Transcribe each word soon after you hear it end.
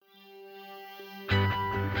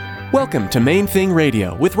Welcome to Main Thing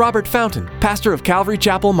Radio with Robert Fountain, pastor of Calvary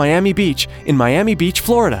Chapel, Miami Beach, in Miami Beach,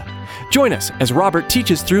 Florida. Join us as Robert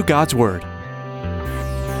teaches through God's Word.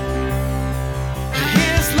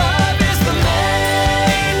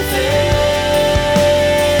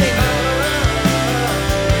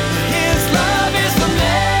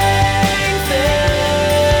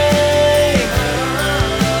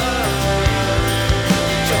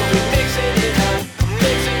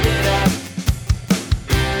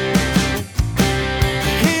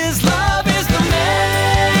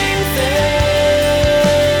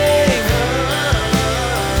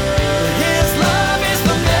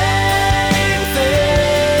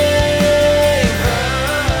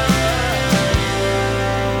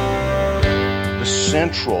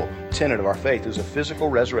 Central tenet of our faith is a physical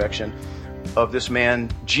resurrection of this man,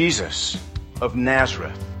 Jesus of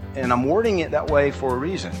Nazareth. And I'm wording it that way for a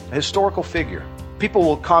reason. A historical figure. People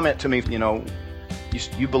will comment to me,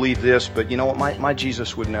 you believe this, but you know what, my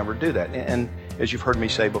Jesus would never do that. And as you've heard me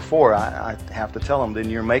say before, I have to tell them, then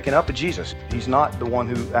you're making up a Jesus. He's not the one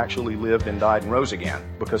who actually lived and died and rose again,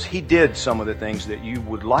 because he did some of the things that you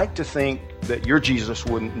would like to think that your Jesus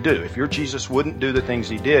wouldn't do. If your Jesus wouldn't do the things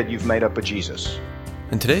he did, you've made up a Jesus.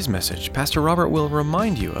 In today's message, Pastor Robert will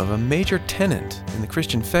remind you of a major tenet in the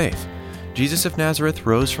Christian faith. Jesus of Nazareth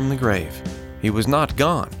rose from the grave. He was not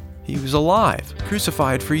gone. He was alive,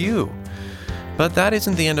 crucified for you. But that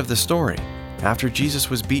isn't the end of the story. After Jesus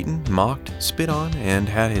was beaten, mocked, spit on, and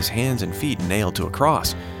had his hands and feet nailed to a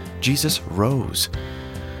cross, Jesus rose.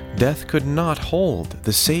 Death could not hold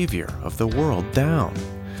the Savior of the world down.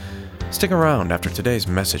 Stick around after today's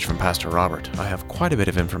message from Pastor Robert. I have quite a bit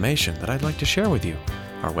of information that I'd like to share with you.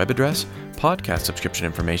 Our web address, podcast subscription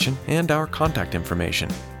information, and our contact information.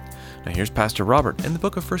 Now here's Pastor Robert in the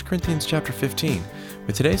book of 1 Corinthians chapter 15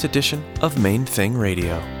 with today's edition of Main Thing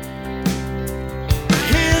Radio.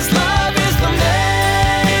 His love is the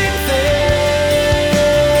main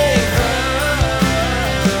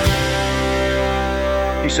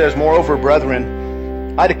thing. He says, "Moreover, brethren,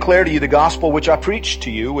 I declare to you the gospel which I preached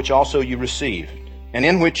to you, which also you received, and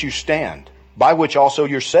in which you stand, by which also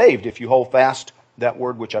you're saved, if you hold fast that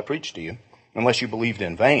word which I preached to you, unless you believed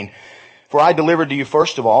in vain. For I delivered to you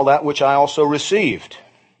first of all that which I also received,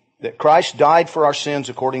 that Christ died for our sins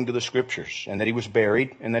according to the Scriptures, and that he was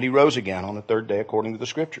buried, and that he rose again on the third day according to the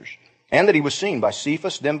Scriptures, and that he was seen by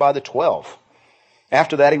Cephas, then by the 12.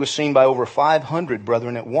 After that he was seen by over 500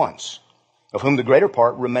 brethren at once, of whom the greater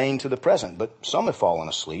part remain to the present, but some have fallen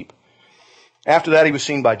asleep. After that he was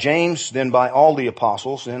seen by James, then by all the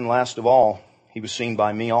apostles, and last of all he was seen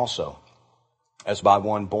by me also, as by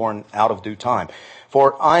one born out of due time.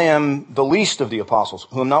 For I am the least of the apostles,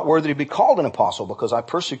 who am not worthy to be called an apostle, because I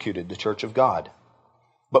persecuted the church of God.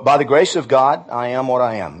 But by the grace of God I am what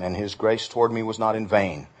I am, and his grace toward me was not in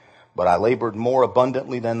vain. But I labored more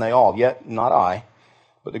abundantly than they all, yet not I,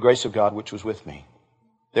 but the grace of God which was with me.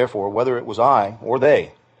 Therefore, whether it was I or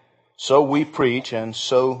they, so we preach, and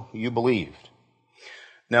so you believed."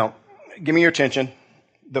 Now, give me your attention.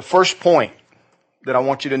 The first point that I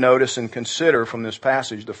want you to notice and consider from this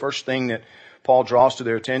passage, the first thing that Paul draws to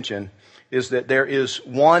their attention, is that there is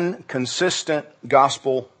one consistent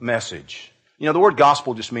gospel message. The word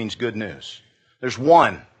gospel just means good news. There's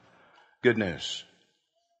one good news.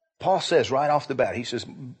 Paul says right off the bat, he says,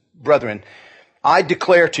 "Brethren, I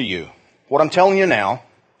declare to you," what I'm telling you now,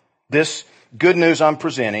 this good news I'm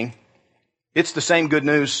presenting, it's the same good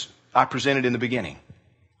news I presented in the beginning.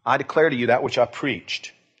 "I declare to you that which I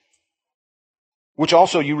preached, which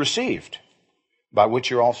also you received, by which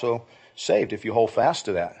you're also saved, if you hold fast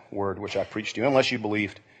to that word which I preached to you, unless you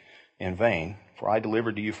believed in vain. For I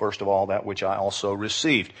delivered to you first of all that which I also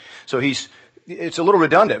received." So it's a little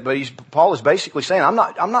redundant, but Paul is basically saying, I'm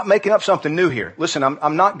not making up something new here. Listen,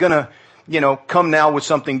 I'm not going to come now with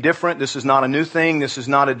something different. This is not a new thing. This is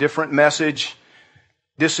not a different message.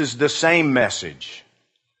 This is the same message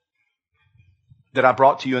that I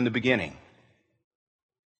brought to you in the beginning.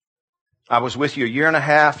 I was with you a year and a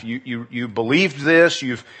half. You believed this.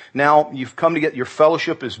 You've come to get your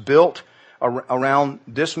fellowship is built around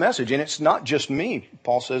this message. And it's not just me.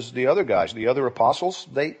 Paul says the other guys, the other apostles,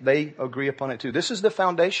 they agree upon it too. This is the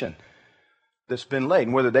foundation that's been laid.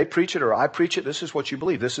 And whether they preach it or I preach it, this is what you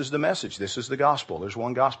believe. This is the message. This is the gospel. There's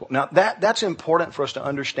one gospel. Now that's important for us to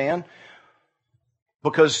understand,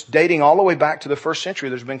 because dating all the way back to the first century,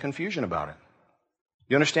 there's been confusion about it.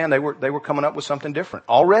 You understand? They were coming up with something different.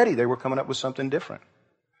 Already they were coming up with something different.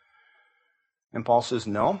 And Paul says,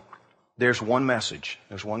 no, there's one message.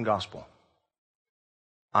 There's one gospel.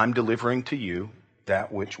 I'm delivering to you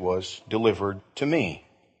that which was delivered to me.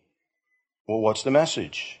 Well, what's the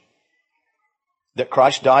message? that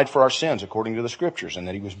Christ died for our sins according to the Scriptures, and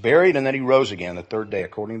that He was buried and that He rose again the third day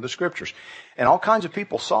according to the Scriptures. And all kinds of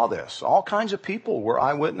people saw this. All kinds of people were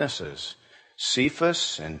eyewitnesses.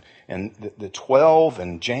 Cephas and the 12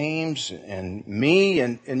 and James and me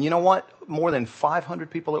and you know what? More than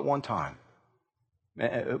 500 people at one time.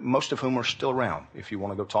 Most of whom are still around if you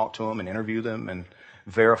want to go talk to them and interview them and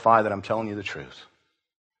verify that I'm telling you the truth.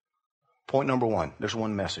 Point number one, there's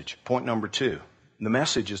one message. Point number two, the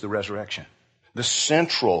message is the resurrection. The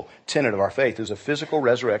central tenet of our faith is a physical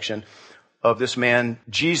resurrection of this man,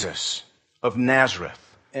 Jesus of Nazareth.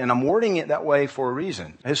 And I'm wording it that way for a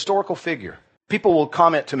reason. A historical figure. People will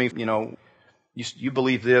comment to me, you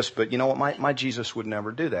believe this, but you know what, my Jesus would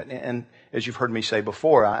never do that. And as you've heard me say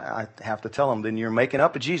before, I have to tell them, then you're making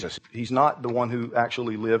up a Jesus. He's not the one who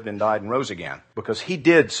actually lived and died and rose again. Because He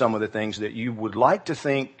did some of the things that you would like to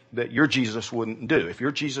think that your Jesus wouldn't do. If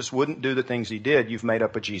your Jesus wouldn't do the things He did, you've made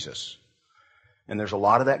up a Jesus. And there's a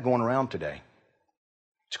lot of that going around today.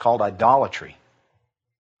 It's called idolatry.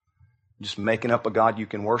 Just making up a God you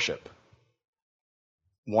can worship.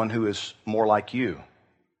 One who is more like you.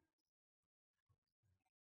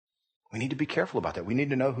 We need to be careful about that. We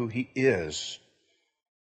need to know who He is.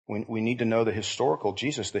 We need to know the historical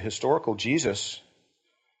Jesus. The historical Jesus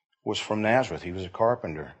was from Nazareth. He was a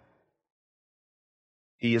carpenter.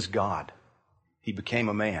 He is God. He became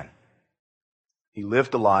a man. He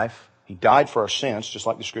lived a life. He died for our sins, just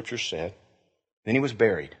like the Scriptures said. Then He was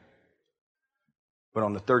buried. But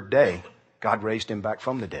on the third day, God raised Him back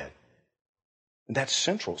from the dead. And that's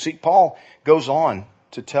central. See, Paul goes on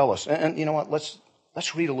to tell us, and you know what,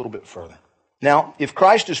 let's read a little bit further. Now, if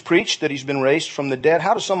Christ is preached that He's been raised from the dead,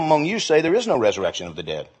 how do some among you say there is no resurrection of the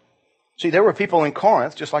dead? See, there were people in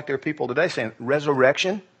Corinth, just like there are people today, saying,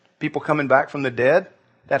 resurrection? People coming back from the dead?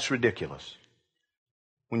 That's ridiculous.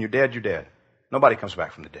 When you're dead, you're dead. Nobody comes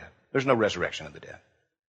back from the dead. There's no resurrection of the dead.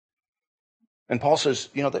 And Paul says,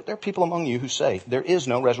 there are people among you who say there is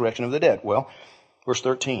no resurrection of the dead. Well, verse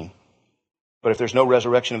 13. But if there's no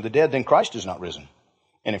resurrection of the dead, then Christ is not risen.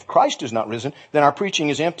 And if Christ is not risen, then our preaching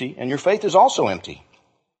is empty, and your faith is also empty.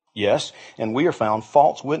 Yes, and we are found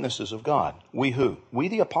false witnesses of God. We who? We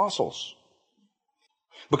the apostles.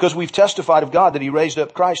 Because we've testified of God that He raised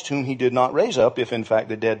up Christ, whom He did not raise up, if in fact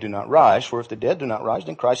the dead do not rise. For if the dead do not rise,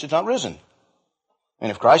 then Christ is not risen.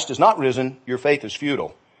 And if Christ is not risen, your faith is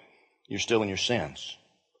futile. You're still in your sins.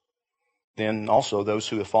 Then also those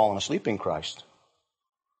who have fallen asleep in Christ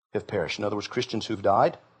have perished. In other words, Christians who've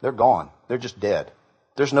died, they're gone. They're just dead.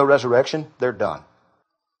 There's no resurrection, they're done.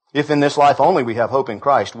 If in this life only we have hope in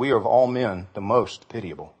Christ, we are of all men the most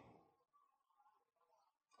pitiable.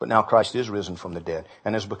 But now Christ is risen from the dead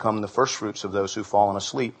and has become the firstfruits of those who've fallen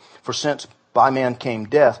asleep. For since by man came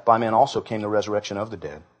death, by man also came the resurrection of the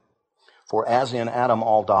dead. For as in Adam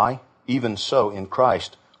all die, even so in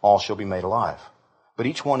Christ all shall be made alive. But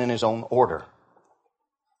each one in his own order.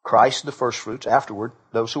 Christ the firstfruits, afterward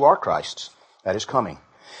those who are Christ's at His coming.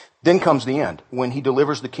 Then comes the end, when He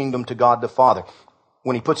delivers the kingdom to God the Father,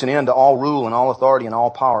 when He puts an end to all rule and all authority and all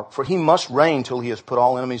power. For He must reign till He has put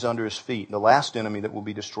all enemies under His feet. The last enemy that will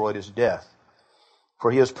be destroyed is death.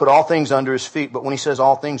 For He has put all things under His feet. But when He says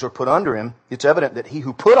all things are put under Him, it's evident that He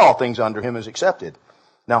who put all things under Him is accepted.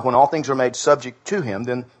 Now when all things are made subject to Him,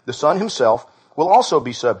 then the Son Himself will also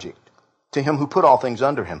be subject to Him who put all things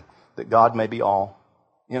under Him, that God may be all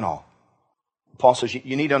in all. Paul says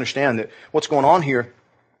you need to understand that what's going on here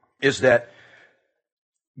is that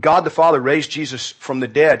God the Father raised Jesus from the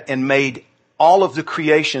dead and made all of the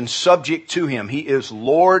creation subject to Him. He is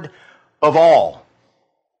Lord of all,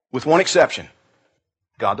 with one exception,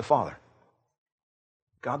 God the Father.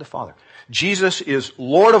 God the Father. Jesus is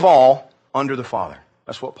Lord of all under the Father.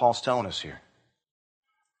 That's what Paul's telling us here.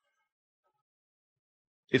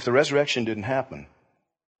 If the resurrection didn't happen,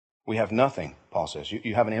 we have nothing, Paul says.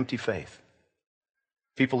 You have an empty faith.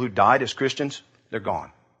 People who died as Christians, they're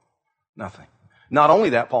gone. Nothing. Not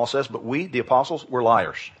only that, Paul says, but we, the apostles, we're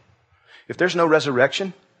liars. If there's no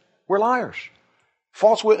resurrection, we're liars.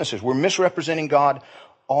 False witnesses. We're misrepresenting God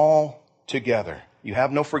altogether. You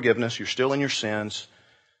have no forgiveness. You're still in your sins.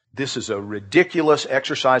 This is a ridiculous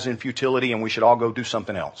exercise in futility, and we should all go do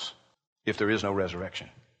something else if there is no resurrection.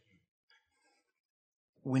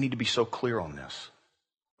 We need to be so clear on this.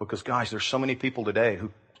 Because, guys, there's so many people today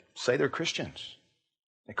who say they're Christians.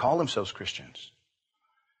 They call themselves Christians.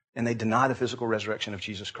 And they deny the physical resurrection of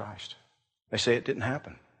Jesus Christ. They say it didn't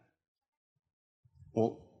happen.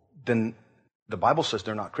 Well, then the Bible says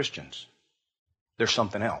they're not Christians. They're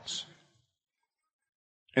something else.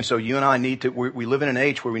 And so you and I we live in an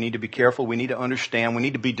age where we need to be careful, we need to understand, we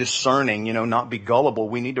need to be discerning, not be gullible.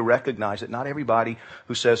 We need to recognize that not everybody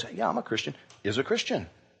who says, yeah, I'm a Christian, is a Christian.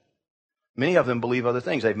 Many of them believe other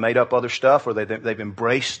things. They've made up other stuff, or they've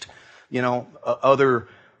embraced, other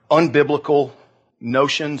unbiblical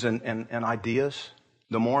notions and ideas.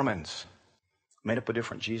 The Mormons made up a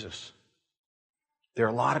different Jesus. There are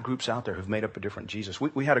a lot of groups out there who've made up a different Jesus.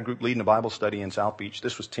 We had a group leading a Bible study in South Beach.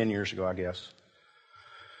 This was 10 years ago, I guess.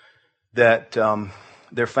 That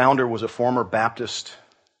their founder was a former Baptist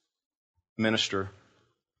minister.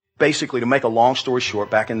 Basically, to make a long story short,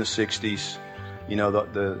 back in the 60s,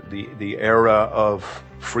 the era of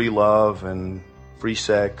free love and free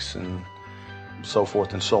sex and so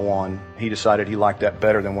forth and so on, he decided he liked that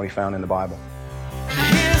better than what he found in the Bible.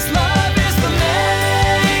 His love is the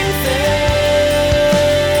main thing.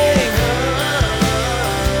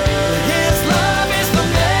 His love is the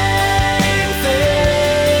main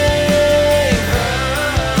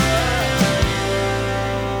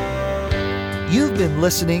thing. You've been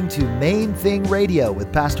listening to Main Thing Radio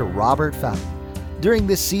with Pastor Robert Fountain. During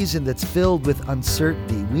this season that's filled with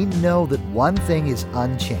uncertainty, we know that one thing is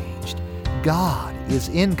unchanged. God is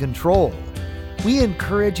in control. We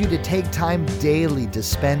encourage you to take time daily to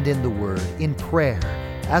spend in the Word, in prayer.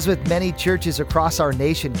 As with many churches across our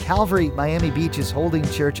nation, Calvary Miami Beach is holding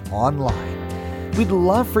church online. We'd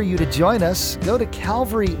love for you to join us. Go to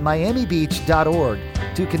calvarymiamibeach.org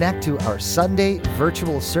to connect to our Sunday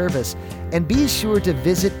virtual service, and be sure to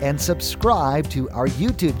visit and subscribe to our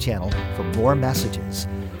YouTube channel for more messages.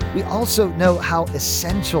 We also know how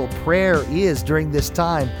essential prayer is during this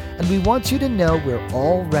time, and we want you to know we're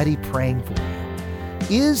already praying for you.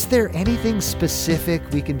 Is there anything specific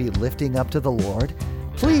we can be lifting up to the Lord?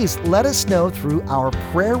 Please let us know through our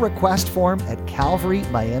prayer request form at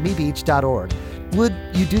calvarymiamibeach.org. Would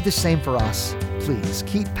you do the same for us? Please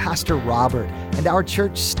keep Pastor Robert and our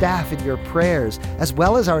church staff in your prayers, as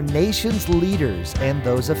well as our nation's leaders and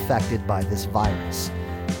those affected by this virus.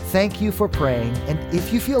 Thank you for praying, and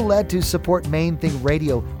if you feel led to support Main Thing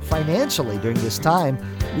Radio financially during this time,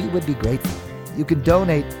 we would be grateful. You can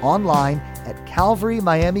donate online at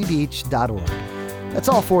calvarymiamibeach.org. That's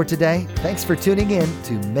all for today. Thanks for tuning in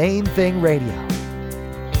to Main Thing Radio.